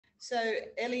So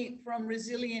Ellie from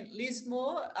Resilient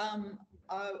Lismore,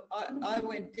 I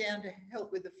went down to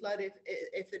help with the flood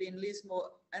effort in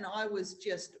Lismore, and I was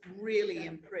just really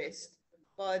impressed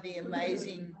by the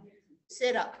amazing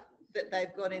setup that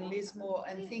they've got in Lismore,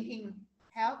 and thinking,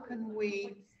 how can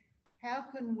we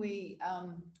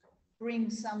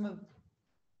bring some of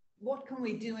what can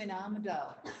we do in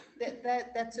Armidale?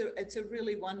 It's a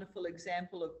really wonderful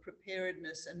example of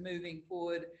preparedness and moving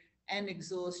forward, and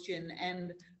exhaustion,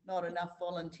 and not enough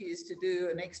volunteers to do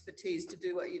and expertise to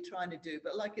do what you're trying to do.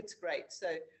 But like, it's great. So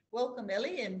welcome,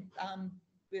 Ellie, and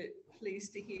we're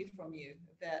pleased to hear from you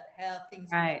about how things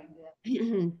are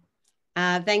going.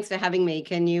 Thanks for having me.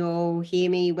 Can you all hear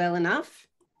me well enough?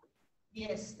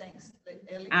 Yes, thanks,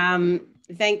 Ellie.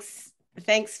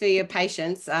 Thanks for your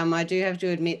patience. I do have to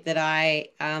admit that I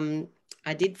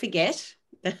did forget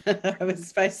that I was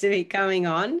supposed to be coming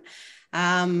on,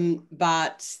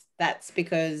 but that's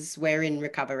because we're in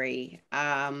recovery.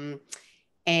 And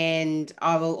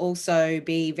I will also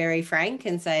be very frank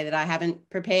and say that I haven't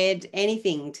prepared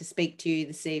anything to speak to you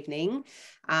this evening,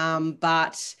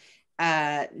 but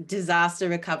disaster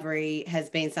recovery has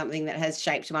been something that has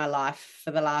shaped my life for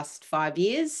the last 5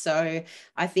 years. So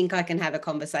I think I can have a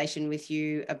conversation with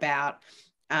you about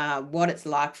what it's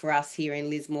like for us here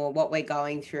in Lismore, what we're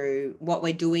going through, what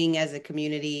we're doing as a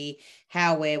community,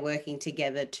 how we're working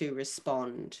together to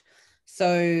respond.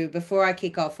 So before I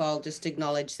kick off, I'll just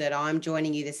acknowledge that I'm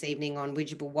joining you this evening on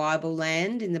Widjabul Waible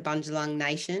land in the Bundjalung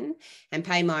Nation, and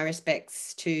pay my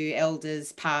respects to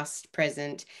elders past,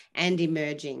 present and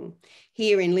emerging.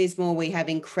 Here in Lismore, we have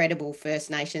incredible First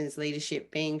Nations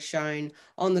leadership being shown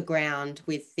on the ground,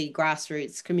 with the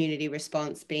grassroots community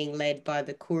response being led by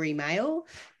the Koori Mail.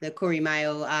 The Koori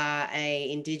Mail are an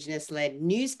Indigenous-led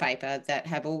newspaper that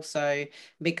have also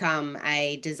become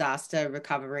a disaster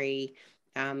recovery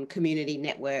community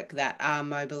network that are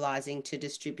mobilising to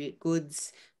distribute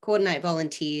goods, coordinate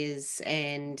volunteers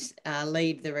and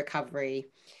lead the recovery.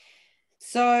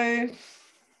 So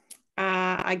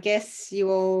I guess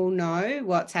you all know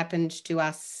what's happened to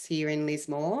us here in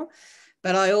Lismore,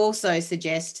 but I also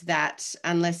suggest that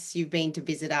unless you've been to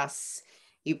visit us,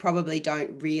 you probably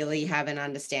don't really have an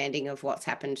understanding of what's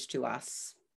happened to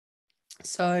us.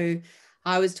 So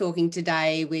I was talking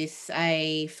today with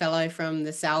a fellow from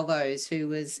the Salvos who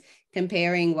was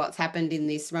comparing what's happened in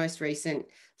this most recent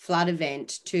flood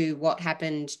event to what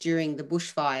happened during the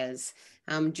bushfires.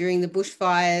 During the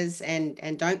bushfires,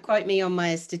 and don't quote me on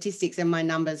my statistics and my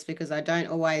numbers because I don't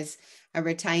always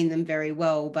retain them very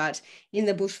well, but in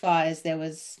the bushfires there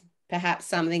was perhaps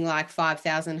something like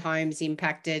 5,000 homes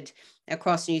impacted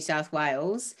across New South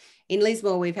Wales. In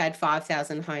Lismore, we've had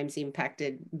 5,000 homes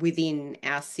impacted within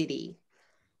our city.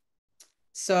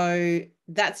 So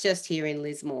that's just here in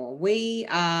Lismore. We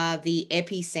are the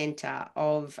epicenter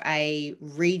of a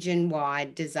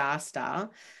region-wide disaster,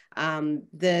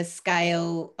 the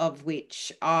scale of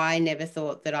which I never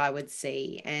thought that I would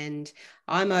see. And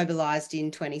I mobilised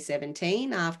in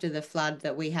 2017 after the flood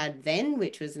that we had then,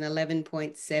 which was an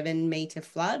 11.7 metre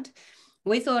flood.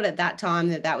 We thought at that time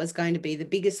that that was going to be the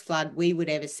biggest flood we would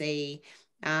ever see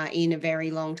in a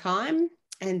very long time.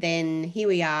 And then here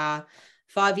we are,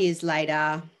 5 years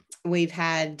later. We've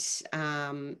had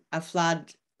a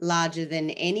flood larger than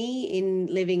any in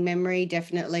living memory,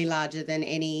 definitely larger than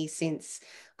any since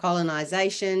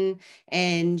colonisation.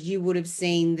 And you would have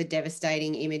seen the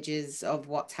devastating images of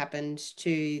what's happened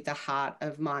to the heart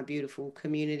of my beautiful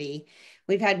community.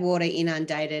 We've had water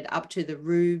inundated up to the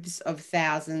roofs of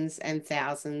thousands and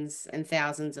thousands and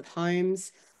thousands of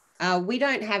homes. We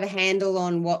don't have a handle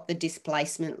on what the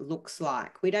displacement looks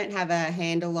like. We don't have a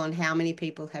handle on how many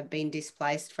people have been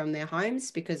displaced from their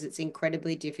homes because it's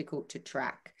incredibly difficult to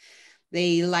track.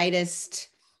 The latest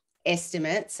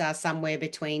estimates are somewhere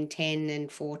between 10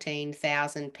 and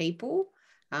 14,000 people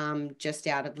just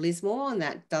out of Lismore, and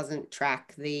that doesn't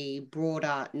track the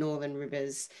broader Northern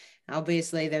Rivers.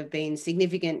 Obviously, there have been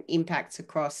significant impacts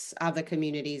across other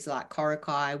communities like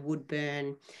Coraki,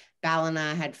 Woodburn.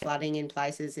 Ballina had flooding in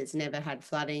places it's never had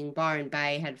flooding. Byron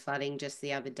Bay had flooding just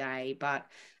the other day. But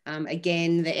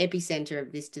again, the epicenter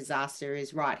of this disaster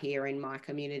is right here in my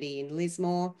community in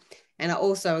Lismore. And I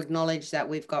also acknowledge that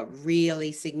we've got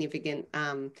really significant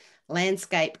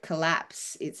landscape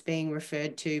collapse. It's being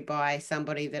referred to by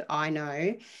somebody that I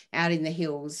know out in the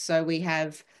hills. So we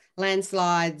have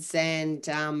landslides and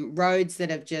roads that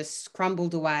have just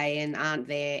crumbled away and aren't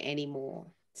there anymore.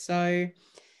 So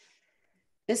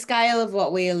the scale of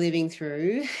what we are living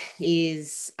through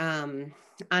is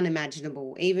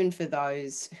unimaginable, even for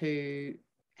those who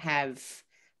have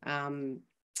been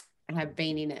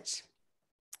in it.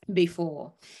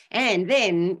 before. And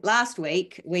then last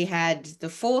week we had the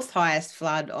 4th highest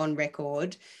flood on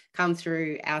record come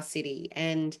through our city.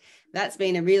 And that's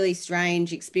been a really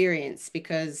strange experience,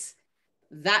 because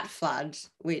that flood,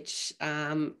 which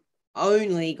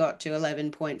only got to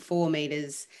 11.4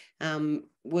 meters,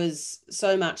 was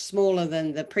so much smaller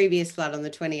than the previous flood on the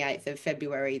 28th of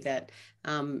February that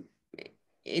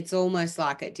it's almost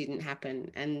like it didn't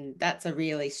happen. And that's a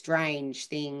really strange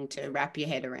thing to wrap your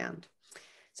head around.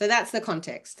 So that's the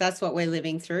context. That's what we're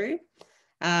living through.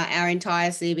 Our entire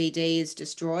CBD is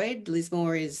destroyed.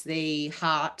 Lismore is the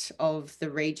heart of the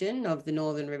region of the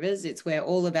Northern Rivers. It's where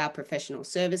all of our professional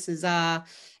services are,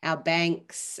 our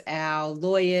banks, our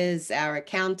lawyers, our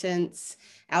accountants,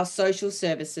 our social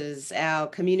services, our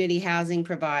community housing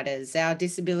providers, our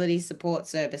disability support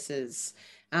services,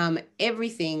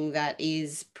 everything that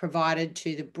is provided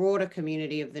to the broader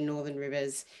community of the Northern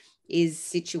Rivers is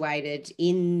situated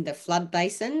in the flood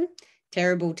basin.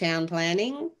 Terrible town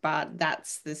planning, but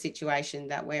that's the situation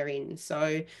that we're in.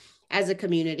 So as a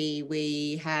community,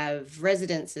 we have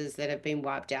residences that have been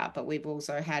wiped out, but we've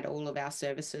also had all of our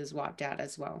services wiped out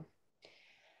as well.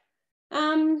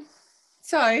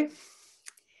 So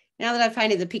now that I've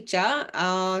painted the picture,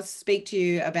 I'll speak to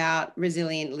you about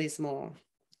Resilient Lismore.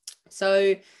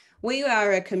 So we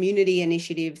are a community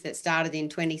initiative that started in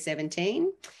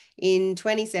 2017. In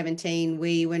 2017,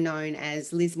 we were known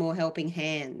as Lismore Helping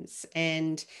Hands,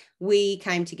 and we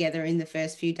came together in the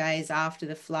first few days after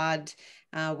the flood.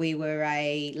 We were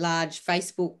a large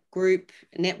Facebook group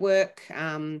network.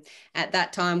 At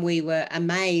that time, we were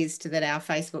amazed that our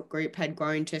Facebook group had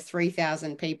grown to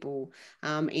 3,000 people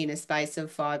in a space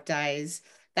of 5 days.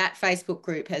 That Facebook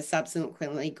group has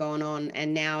subsequently gone on,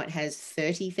 and now it has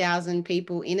 30,000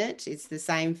 people in it. It's the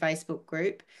same Facebook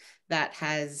group that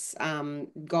has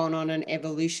gone on an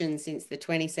evolution since the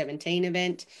 2017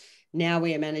 event. Now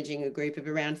we are managing a group of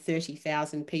around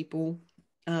 30,000 people,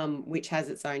 which has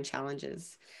its own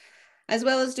challenges. As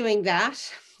well as doing that,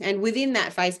 and within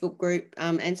that Facebook group,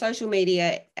 and social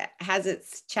media has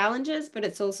its challenges, but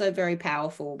it's also very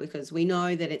powerful, because we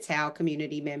know that it's how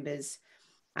community members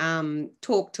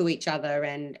talk to each other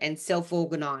and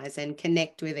self-organize and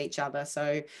connect with each other.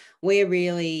 So we're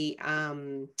really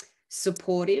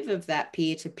supportive of that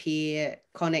peer-to-peer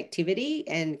connectivity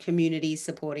and community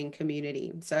supporting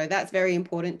community. So that's very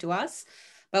important to us.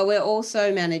 But we're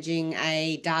also managing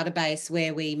a database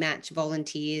where we match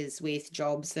volunteers with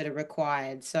jobs that are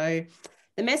required. So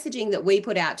the messaging that we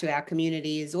put out to our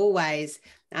community is always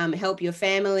help your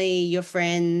family, your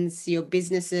friends, your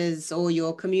businesses, or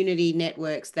your community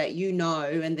networks that you know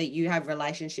and that you have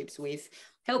relationships with.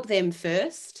 Help them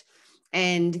first.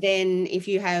 And then if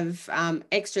you have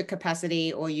extra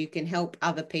capacity or you can help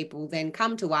other people, then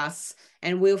come to us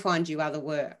and we'll find you other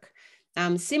work.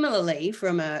 Similarly,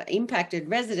 from an impacted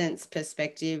residents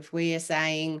perspective, we are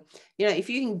saying, you know, if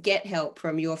you can get help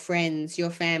from your friends, your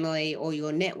family, or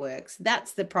your networks,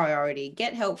 that's the priority.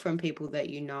 Get help from people that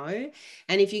you know.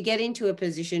 And if you get into a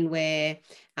position where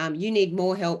you need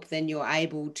more help than you're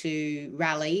able to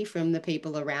rally from the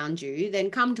people around you,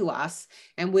 then come to us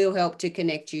and we'll help to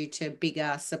connect you to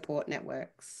bigger support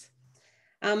networks.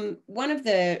 One of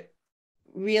the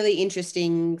really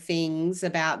interesting things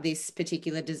about this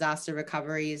particular disaster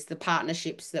recovery is the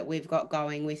partnerships that we've got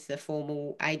going with the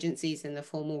formal agencies and the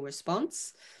formal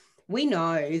response. We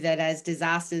know that as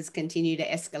disasters continue to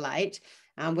escalate,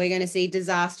 we're going to see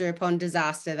disaster upon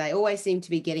disaster. They always seem to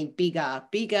be getting bigger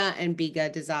and bigger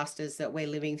disasters that we're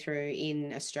living through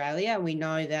in Australia. We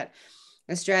know that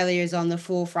Australia is on the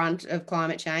forefront of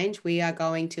climate change. We are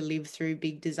going to live through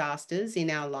big disasters in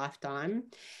our lifetime.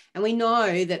 And we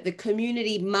know that the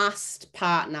community must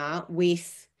partner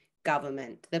with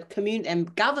government. The community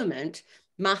and government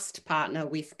must partner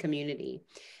with community.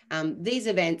 These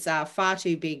events are far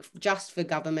too big just for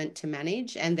government to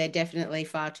manage, and they're definitely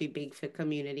far too big for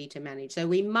community to manage. So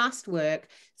we must work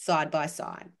side by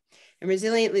side. And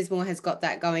Resilient Lismore has got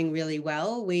that going really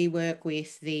well. We work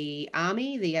with the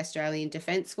Army, the Australian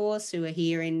Defence Force, who are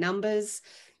here in numbers.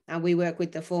 We work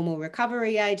with the Formal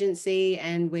Recovery Agency,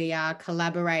 and we are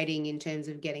collaborating in terms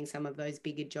of getting some of those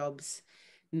bigger jobs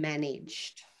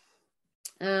managed.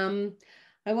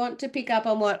 I want to pick up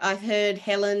on what I heard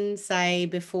Helen say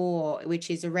before,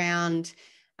 which is around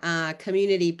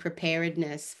community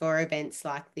preparedness for events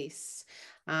like this.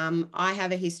 I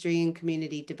have a history in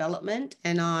community development,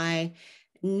 and I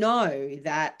know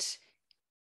that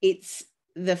it's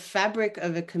the fabric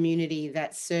of a community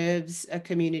that serves a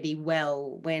community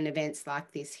well when events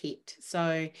like this hit.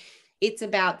 So it's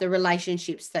about the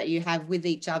relationships that you have with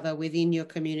each other within your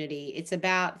community. It's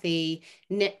about the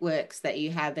networks that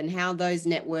you have and how those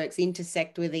networks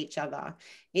intersect with each other.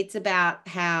 It's about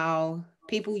how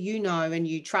people you know and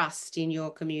you trust in your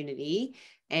community,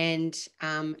 and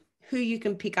who you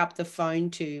can pick up the phone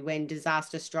to when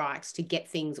disaster strikes to get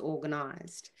things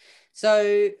organised.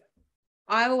 So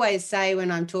I always say when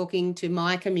I'm talking to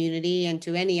my community and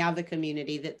to any other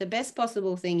community that the best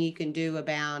possible thing you can do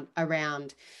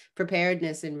around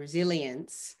preparedness and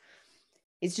resilience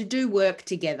is to do work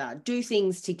together, do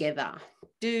things together,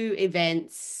 do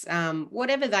events,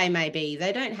 whatever they may be.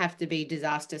 They don't have to be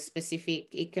disaster specific.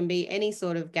 It can be any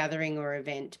sort of gathering or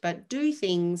event, but do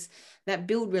things that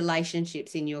build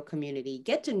relationships in your community.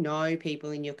 Get to know people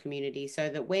in your community so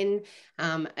that when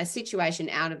a situation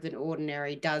out of the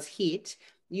ordinary does hit,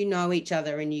 you know each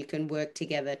other and you can work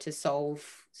together to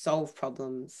solve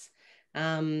problems.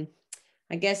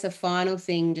 I guess a final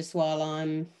thing, just while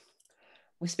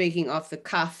we're speaking off the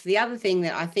cuff, the other thing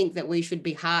that I think that we should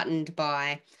be heartened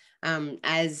by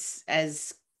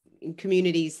as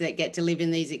communities that get to live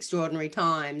in these extraordinary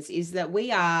times is that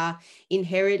we are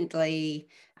inherently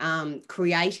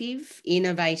creative,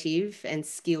 innovative, and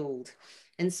skilled.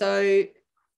 And so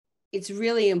it's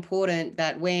really important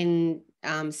that when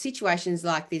situations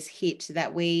like this hit,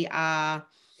 that we are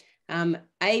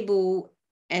able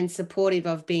and supportive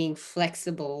of being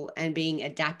flexible and being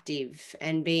adaptive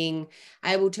and being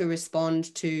able to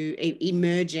respond to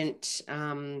emergent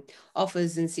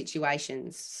offers and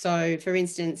situations. So, for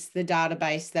instance, the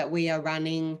database that we are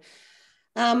running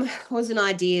was an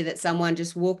idea that someone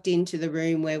just walked into the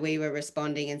room where we were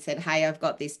responding and said, hey, I've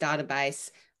got this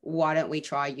database. Why don't we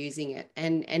try using it?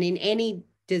 And in any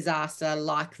disaster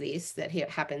like this that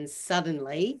happens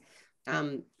suddenly,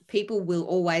 people will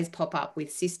always pop up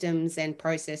with systems and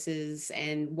processes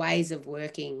and ways of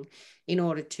working in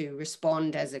order to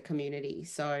respond as a community.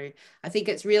 So I think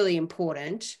it's really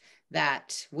important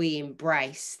that we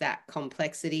embrace that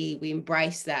complexity, we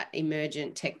embrace that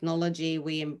emergent technology,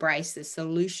 we embrace the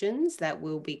solutions that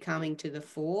will be coming to the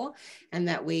fore, and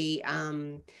that we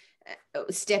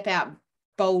step out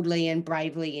boldly and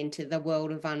bravely into the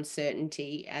world of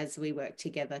uncertainty as we work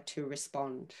together to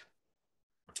respond.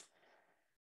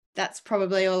 That's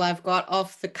probably all I've got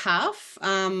off the cuff.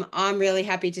 I'm really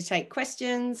happy to take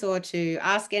questions or to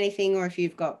ask anything, or if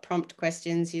you've got prompt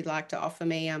questions you'd like to offer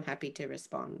me, I'm happy to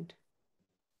respond.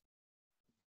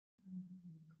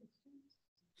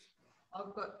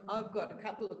 I've got a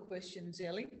couple of questions,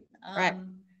 Ellie. Right.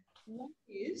 One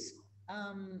is,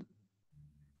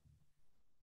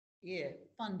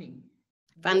 funding.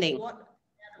 Funding. What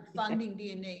kind of funding do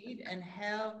you need, and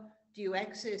how do you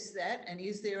access that? And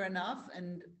is there enough?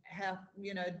 And how, do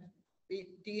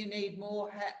you need more?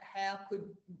 How could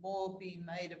more be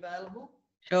made available?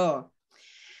 Sure.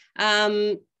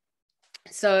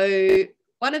 So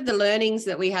one of the learnings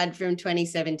that we had from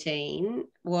 2017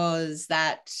 was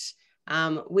that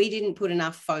we didn't put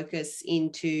enough focus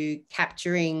into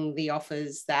capturing the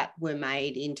offers that were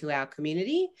made into our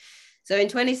community. So in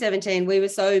 2017, we were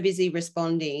so busy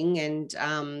responding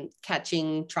and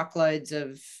catching truckloads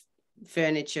of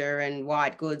furniture and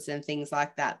white goods and things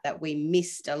like that, that we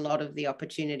missed a lot of the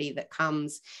opportunity that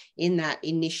comes in that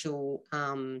initial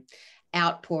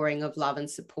outpouring of love and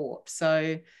support.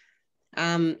 So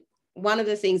one of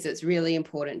the things that's really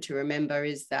important to remember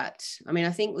is that, I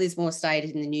think Lismore stayed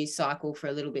in the news cycle for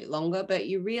a little bit longer, but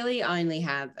you really only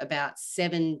have about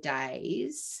 7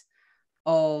 days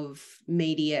of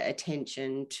media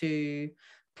attention to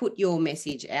put your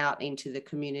message out into the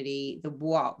community, the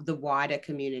wider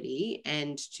community,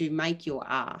 and to make your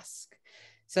ask.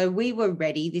 So we were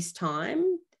ready this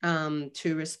time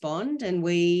to respond, and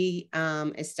we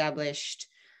established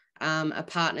a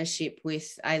partnership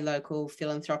with a local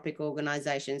philanthropic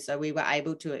organisation. So we were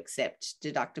able to accept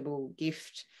deductible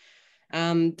gift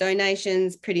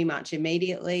donations pretty much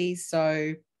immediately.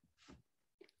 So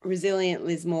Resilient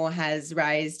Lismore has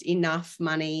raised enough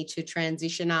money to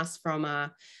transition us from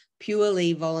a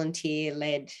purely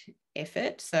volunteer-led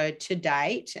effort. So to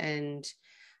date, and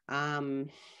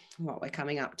what we're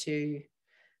coming up to,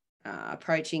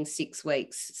 approaching 6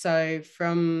 weeks. So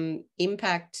from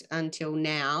impact until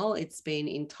now, it's been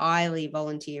entirely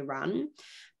volunteer run,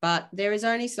 but there is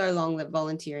only so long that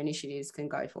volunteer initiatives can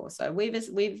go for. So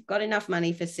we've got enough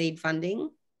money for seed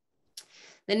funding.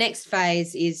 The next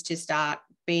phase is to start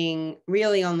being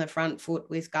really on the front foot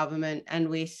with government and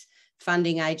with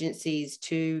funding agencies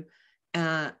to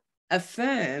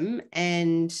affirm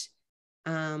and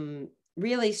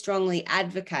really strongly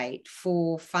advocate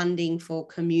for funding for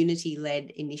community-led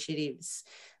initiatives.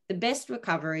 the best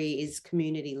recovery is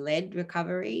community-led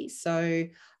recovery. So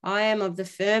I am of the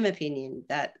firm opinion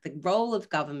that the role of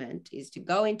government is to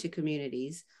go into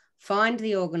communities, find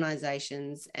the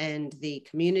organisations and the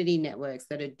community networks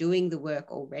that are doing the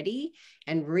work already,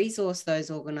 and resource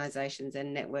those organisations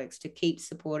and networks to keep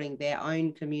supporting their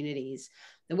own communities.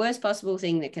 The worst possible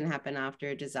thing that can happen after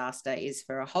a disaster is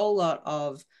for a whole lot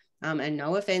of, and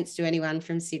no offence to anyone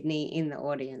from Sydney in the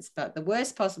audience, but the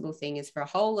worst possible thing is for a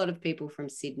whole lot of people from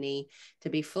Sydney to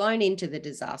be flown into the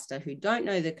disaster who don't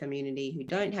know the community, who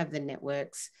don't have the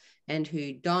networks, and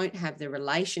who don't have the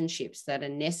relationships that are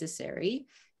necessary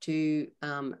to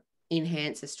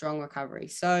enhance a strong recovery.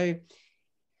 So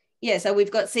yeah, so we've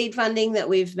got seed funding that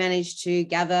we've managed to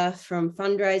gather from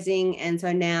fundraising. And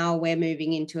so now we're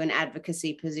moving into an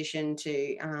advocacy position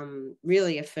to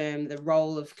really affirm the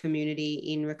role of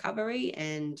community in recovery.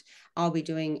 And I'll be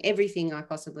doing everything I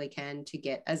possibly can to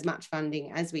get as much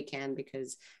funding as we can,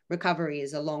 because recovery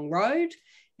is a long road.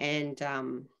 And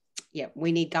yeah,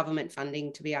 we need government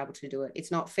funding to be able to do it. It's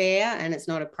not fair and it's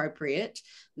not appropriate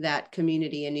that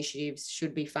community initiatives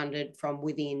should be funded from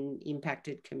within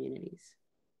impacted communities.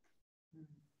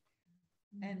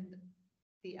 And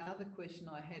the other question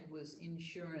I had was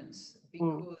insurance,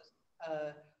 because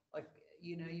like,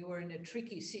 you know, you're in a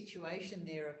tricky situation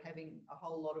there of having a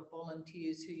whole lot of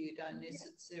volunteers who you don't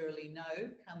necessarily know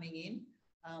coming in.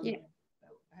 How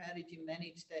did you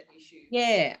manage that issue?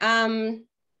 Yeah.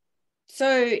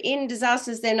 So in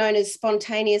disasters, they're known as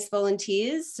spontaneous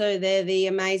volunteers. So they're the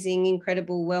amazing,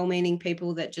 incredible, well-meaning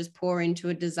people that just pour into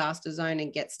a disaster zone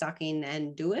and get stuck in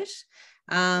and do it.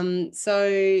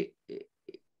 So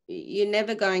you're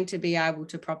never going to be able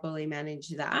to properly manage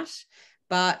that.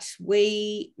 But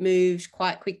we moved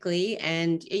quite quickly,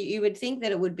 and you would think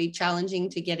that it would be challenging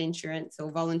to get insurance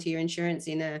or volunteer insurance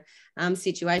in a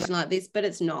situation like this, but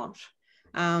it's not.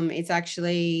 It's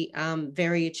actually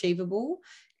very achievable.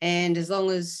 And as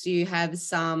long as you have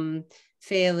some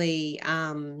fairly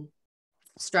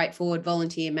straightforward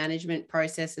volunteer management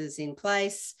processes in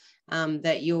place,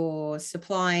 that you're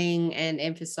supplying and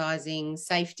emphasising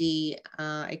safety,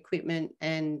 equipment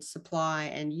and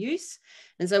supply and use.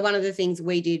 And so one of the things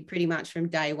we did pretty much from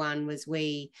day one was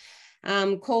we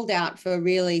called out for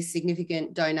really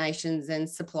significant donations and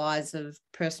supplies of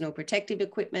personal protective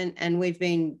equipment, and we've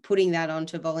been putting that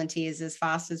onto volunteers as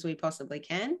fast as we possibly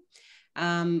can.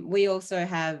 We also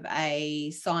have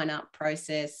a sign-up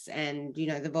process, and you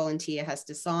know, the volunteer has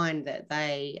to sign that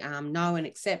they know and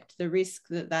accept the risk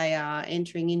that they are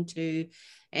entering into.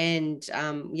 And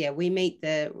yeah, we meet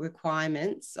the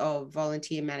requirements of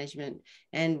volunteer management,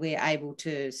 and we're able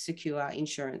to secure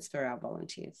insurance for our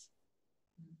volunteers.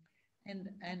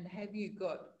 And have you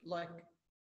got, like,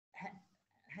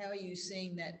 how are you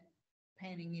seeing that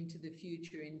panning into the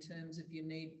future in terms of your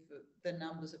need for the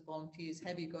numbers of volunteers?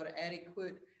 Have you got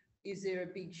adequate? Is there a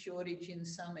big shortage in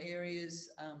some areas?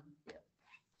 Yeah.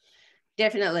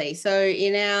 Definitely. So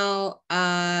in our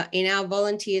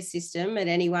volunteer system at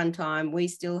any one time, we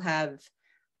still have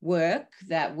work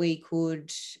that we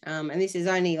could, and this is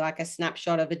only like a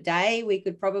snapshot of a day, we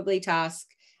could probably task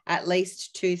at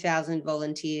least 2,000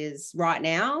 volunteers right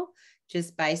now,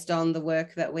 just based on the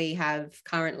work that we have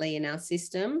currently in our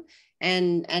system.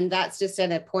 And that's just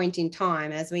at a point in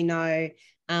time. As we know,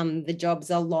 the jobs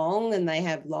are long and they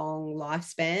have long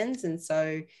lifespans. And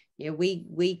so, yeah,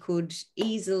 we could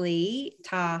easily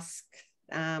task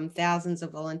thousands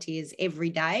of volunteers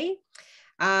every day.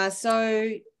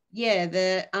 So, yeah,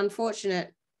 the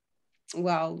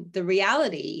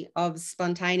reality of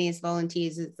spontaneous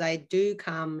volunteers is they do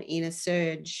come in a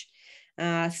surge.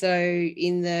 So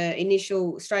in the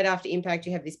initial, straight after impact,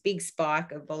 you have this big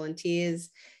spike of volunteers.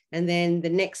 And then the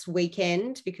next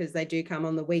weekend, because they do come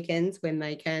on the weekends when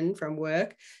they can from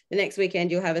work, the next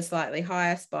weekend you'll have a slightly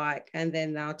higher spike, and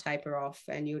then they'll taper off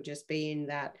and you'll just be in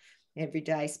that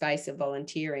everyday space of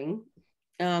volunteering.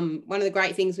 One of the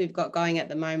great things we've got going at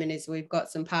the moment is we've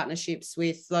got some partnerships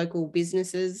with local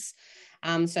businesses.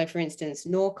 So for instance,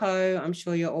 Norco, I'm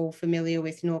sure you're all familiar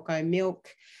with Norco Milk.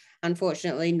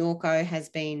 Unfortunately, Norco has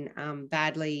been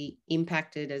badly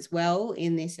impacted as well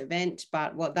in this event,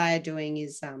 but what they are doing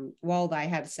is, while they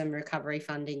have some recovery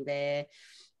funding there,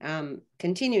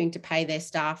 continuing to pay their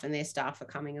staff, and their staff are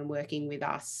coming and working with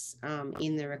us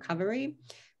in the recovery.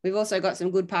 We've also got some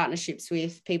good partnerships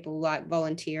with people like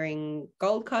Volunteering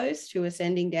Gold Coast, who are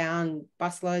sending down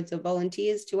busloads of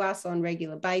volunteers to us on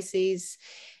regular basis.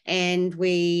 And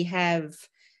we have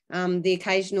the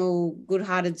occasional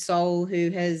good-hearted soul who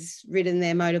has ridden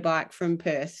their motorbike from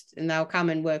Perth, and they'll come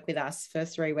and work with us for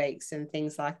 3 weeks and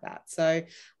things like that. So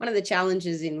one of the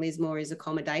challenges in Lismore is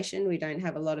accommodation. We don't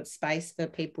have a lot of space for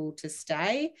people to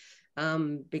stay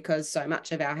because so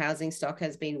much of our housing stock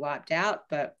has been wiped out,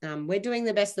 but we're doing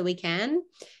the best that we can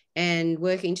and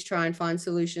working to try and find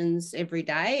solutions every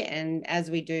day. And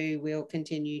as we do, we'll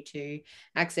continue to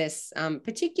access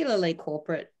particularly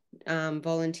corporate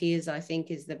volunteers, I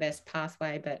think, is the best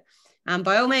pathway. But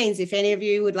by all means, if any of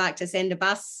you would like to send a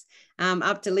bus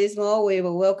up to Lismore, we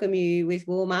will welcome you with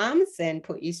warm arms and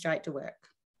put you straight to work.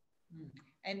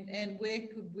 And where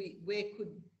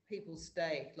could people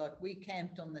stay? Like, we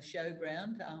camped on the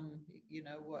showground. You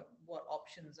know, what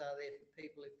options are there for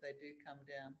people if they do come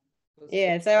down?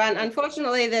 Yeah, so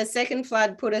unfortunately the second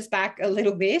flood put us back a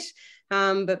little bit,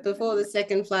 but before the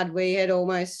second flood we had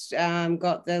almost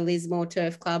got the Lismore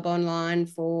Turf Club online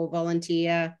for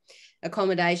volunteer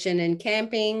accommodation and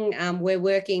camping. We're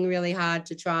working really hard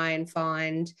to try and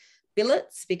find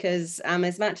billets because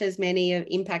as much as many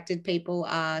impacted people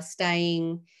are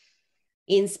staying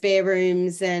in spare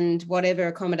rooms and whatever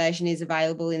accommodation is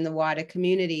available in the wider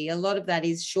community, a lot of that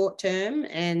is short term,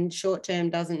 and short term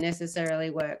doesn't necessarily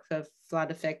work for flood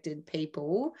affected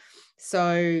people.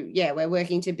 So yeah, we're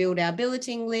working to build our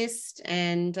billeting list,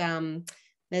 and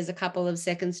there's a couple of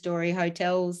second story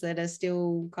hotels that are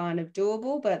still kind of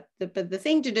doable, but the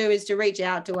thing to do is to reach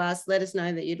out to us, let us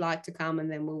know that you'd like to come, and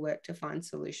then we'll work to find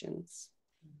solutions.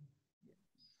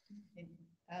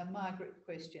 Margaret,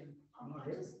 question.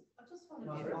 Margaret? I just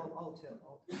wanted to, I'll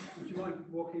tell. Would you mind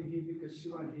walking here because she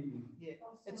won't hear you? Yeah,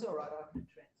 it's all right. I can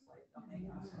translate.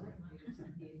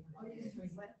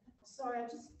 Sorry,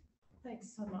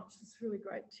 thanks so much. It's really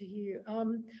great to hear.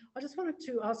 I just wanted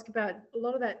to ask about a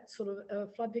lot of that sort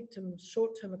of flood victim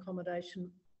short-term accommodation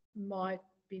might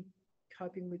be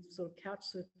coping with sort of couch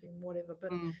surfing, whatever,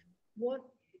 but what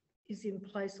is in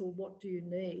place, or what do you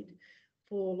need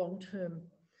for long-term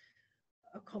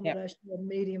accommodation or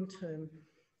medium term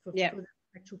for the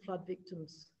actual flood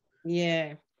victims?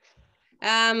 Yeah.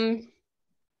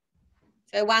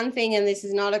 So one thing, and this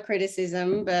is not a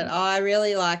criticism, but I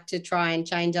really like to try and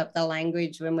change up the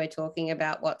language when we're talking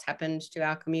about what's happened to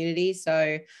our community.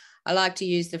 So I like to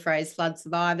use the phrase flood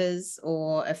survivors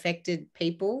or affected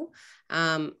people.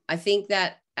 I think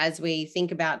that as we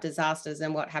think about disasters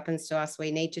and what happens to us,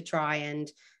 we need to try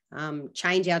and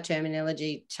change our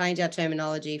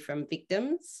terminology from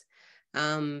victims.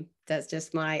 That's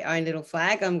just my own little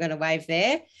flag I'm going to wave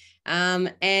there.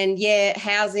 And yeah,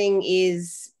 housing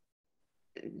is,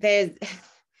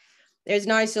 there's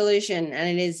no solution,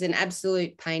 and it is an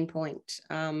absolute pain point.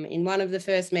 In one of the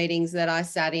first meetings that I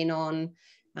sat in on,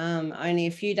 only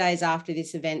a few days after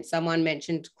this event, someone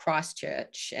mentioned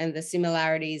Christchurch and the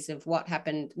similarities of what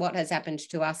has happened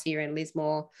to us here in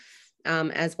Lismore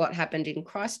as what happened in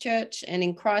Christchurch. And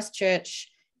in Christchurch,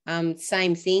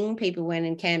 same thing, people went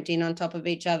and camped in on top of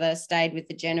each other, stayed with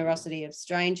the generosity of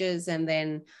strangers, and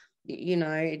then, you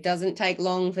know, it doesn't take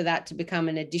long for that to become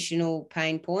an additional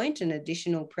pain point, an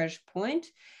additional pressure point.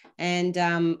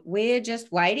 And we're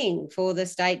just waiting for the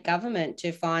state government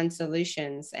to find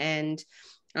solutions. And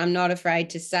I'm not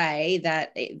afraid to say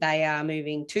that they are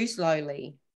moving too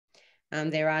slowly.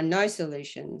 There are no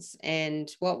solutions. And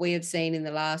what we have seen in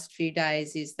the last few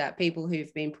days is that people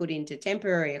who've been put into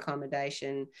temporary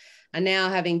accommodation are now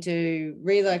having to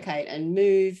relocate and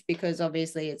move because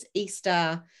obviously it's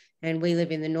Easter and we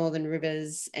live in the Northern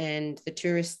Rivers and the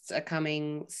tourists are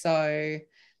coming. So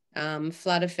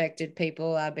flood affected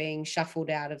people are being shuffled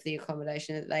out of the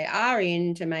accommodation that they are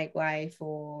in to make way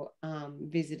for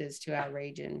visitors to our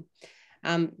region.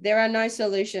 There are no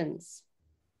solutions,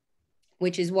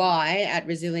 which is why at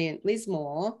Resilient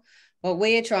Lismore, what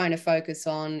we are trying to focus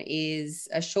on is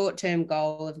a short-term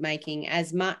goal of making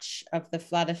as much of the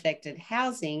flood-affected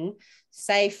housing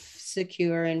safe,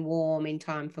 secure, and warm in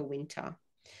time for winter.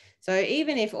 So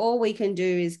even if all we can do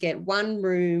is get one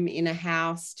room in a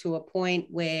house to a point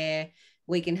where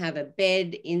we can have a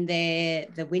bed in there,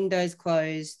 the windows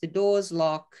closed, the doors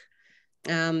lock,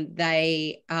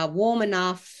 they are warm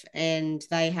enough, and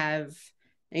they have,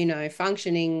 you know,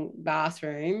 functioning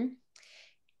bathroom.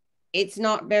 It's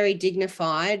not very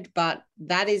dignified, but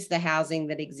that is the housing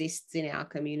that exists in our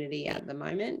community at the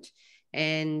moment.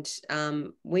 And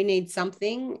we need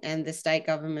something, and the state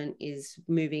government is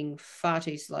moving far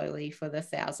too slowly for the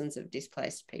thousands of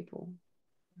displaced people.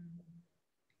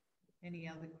 Any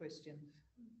other questions?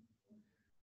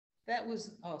 That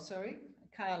was, oh, sorry,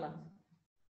 Carla.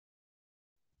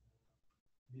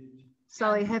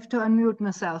 Sorry, I have to unmute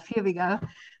myself. Here we go.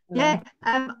 Yeah,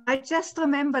 I just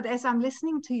remembered as I'm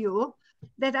listening to you,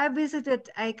 that I visited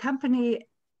a company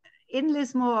in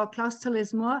Lismore or close to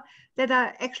Lismore that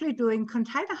are actually doing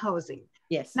container housing.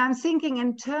 Yes. And I'm thinking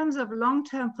in terms of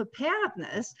long-term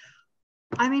preparedness,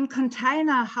 I mean,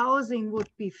 container housing would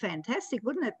be fantastic,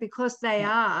 wouldn't it? Because they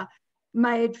are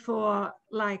made for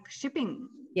like shipping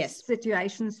Yes.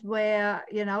 situations where,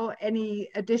 you know, any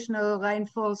additional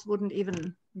rainfalls wouldn't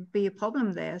even be a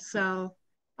problem there. So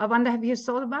I wonder, have you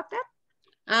thought about that?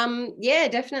 Yeah,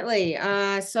 definitely.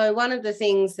 So one of the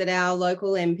things that our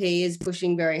local MP is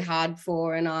pushing very hard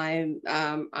for, and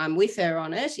I'm with her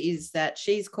on it, is that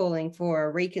she's calling for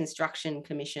a reconstruction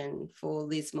commission for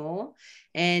Lismore.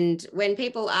 And when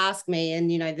people ask me,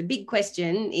 and you know, the big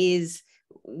question is,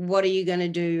 what are you going to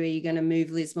do? Are you going to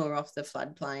move Lismore off the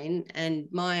floodplain? And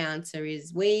my answer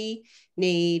is, we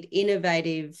need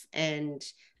innovative and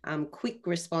quick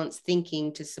response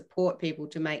thinking to support people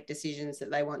to make decisions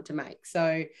that they want to make.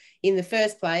 So in the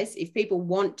first place, if people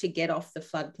want to get off the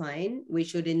floodplain, we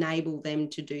should enable them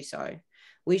to do so.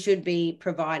 We should be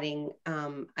providing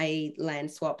a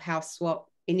land swap, house swap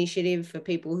initiative for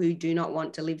people who do not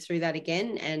want to live through that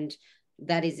again. And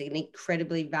that is an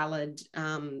incredibly valid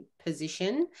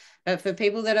position. But for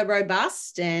people that are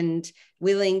robust and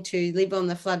willing to live on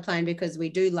the floodplain, because we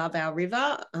do love our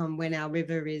river, when our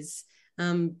river is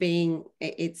being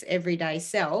its everyday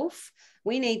self,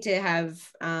 we need to have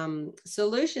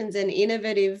solutions and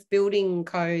innovative building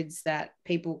codes that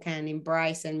people can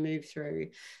embrace and move through.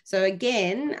 So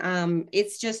again,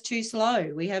 it's just too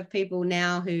slow. We have people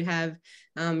now who have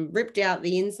ripped out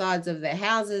the insides of their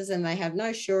houses and they have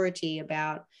no surety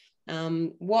about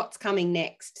what's coming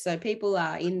next. So people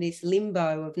are in this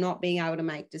limbo of not being able to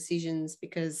make decisions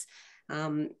because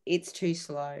it's too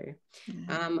slow.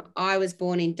 I was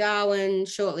born in Darwin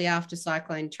shortly after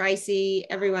Cyclone Tracy.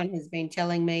 Everyone has been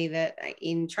telling me that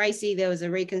in Tracy, there was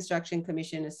a reconstruction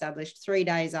commission established 3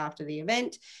 days after the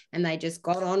event, and they just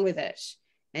got on with it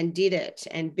and did it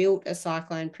and built a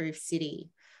cyclone-proof city.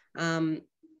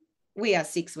 We are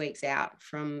 6 weeks out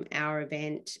from our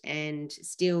event, and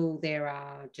still there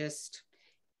are just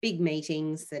big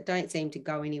meetings that don't seem to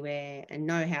go anywhere and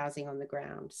no housing on the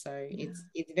ground. So it's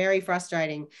very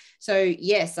frustrating. So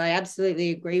yes, I absolutely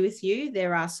agree with you.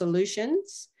 There are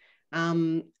solutions,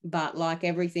 but like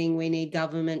everything, we need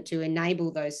government to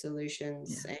enable those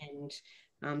solutions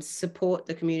and support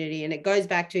the community. And it goes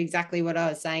back to exactly what I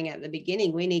was saying at the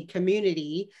beginning. We need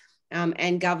community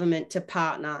and government to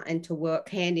partner and to work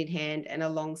hand in hand and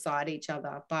alongside each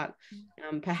other. But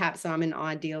perhaps I'm an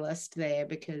idealist there,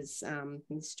 because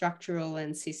structural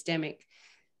and systemic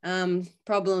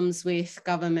problems with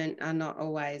government are not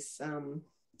always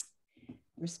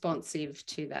responsive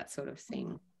to that sort of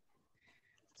thing.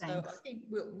 So I think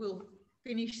we'll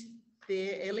finish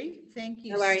there, Ellie. Thank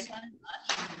you No worries. so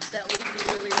much. That was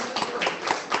really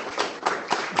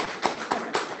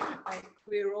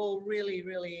we're all really,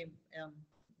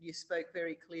 you spoke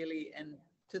very clearly and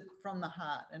from the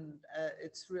heart, and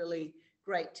it's really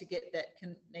great to get that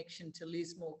connection to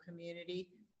Lismore community.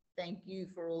 Thank you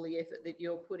for all the effort that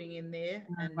you're putting in there.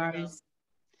 No and worries.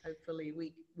 Hopefully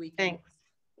we can, Thanks.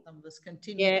 some of us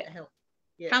continue to help.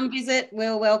 Come visit,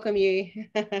 we'll welcome you.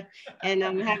 And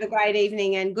have a great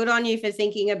evening, and good on you for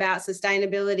thinking about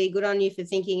sustainability. Good on you for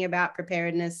thinking about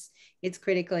preparedness. It's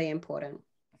critically important.